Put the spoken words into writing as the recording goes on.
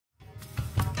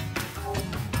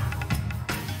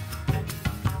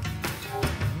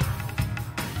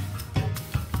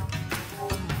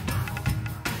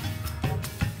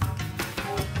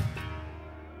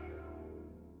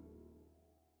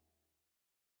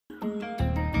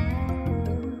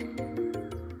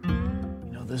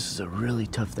this is a really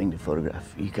tough thing to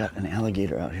photograph. You got an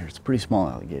alligator out here. It's a pretty small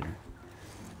alligator,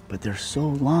 but they're so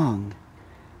long.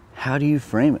 How do you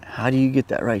frame it? How do you get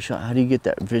that right shot? How do you get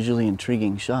that visually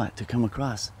intriguing shot to come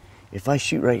across? If I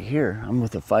shoot right here, I'm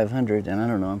with a 500 and I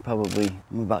don't know,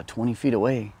 I'm about 20 feet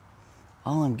away.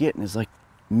 All I'm getting is like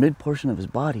mid portion of his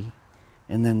body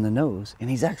and then the nose, and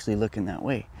he's actually looking that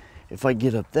way. If I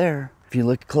get up there, if you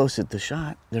look close at the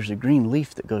shot, there's a green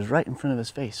leaf that goes right in front of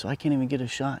his face, so I can't even get a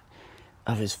shot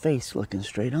of his face looking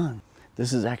straight on.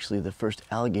 This is actually the first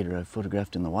alligator I've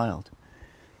photographed in the wild.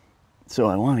 So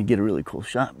I want to get a really cool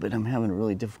shot, but I'm having a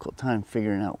really difficult time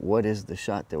figuring out what is the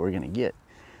shot that we're going to get.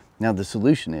 Now the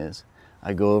solution is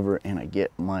I go over and I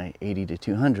get my 80 to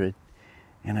 200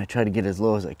 and I try to get as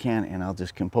low as I can, and I'll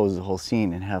just compose the whole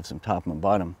scene and have some top and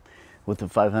bottom. With the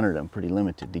 500, I'm pretty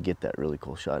limited to get that really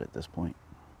cool shot at this point.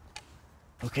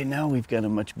 Okay, now we've got a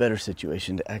much better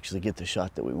situation to actually get the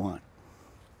shot that we want.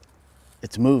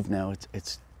 It's moved now,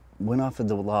 it's went off of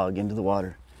the log into the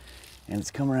water, and it's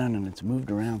come around and it's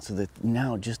moved around so that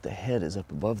now just the head is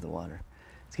up above the water.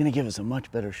 It's gonna give us a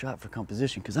much better shot for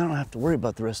composition because I don't have to worry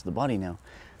about the rest of the body now.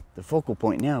 The focal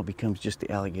point now becomes just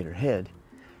the alligator head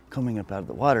coming up out of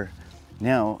the water.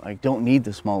 Now I don't need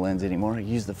the small lens anymore. I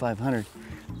use the 500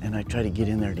 and I try to get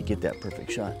in there to get that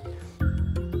perfect shot.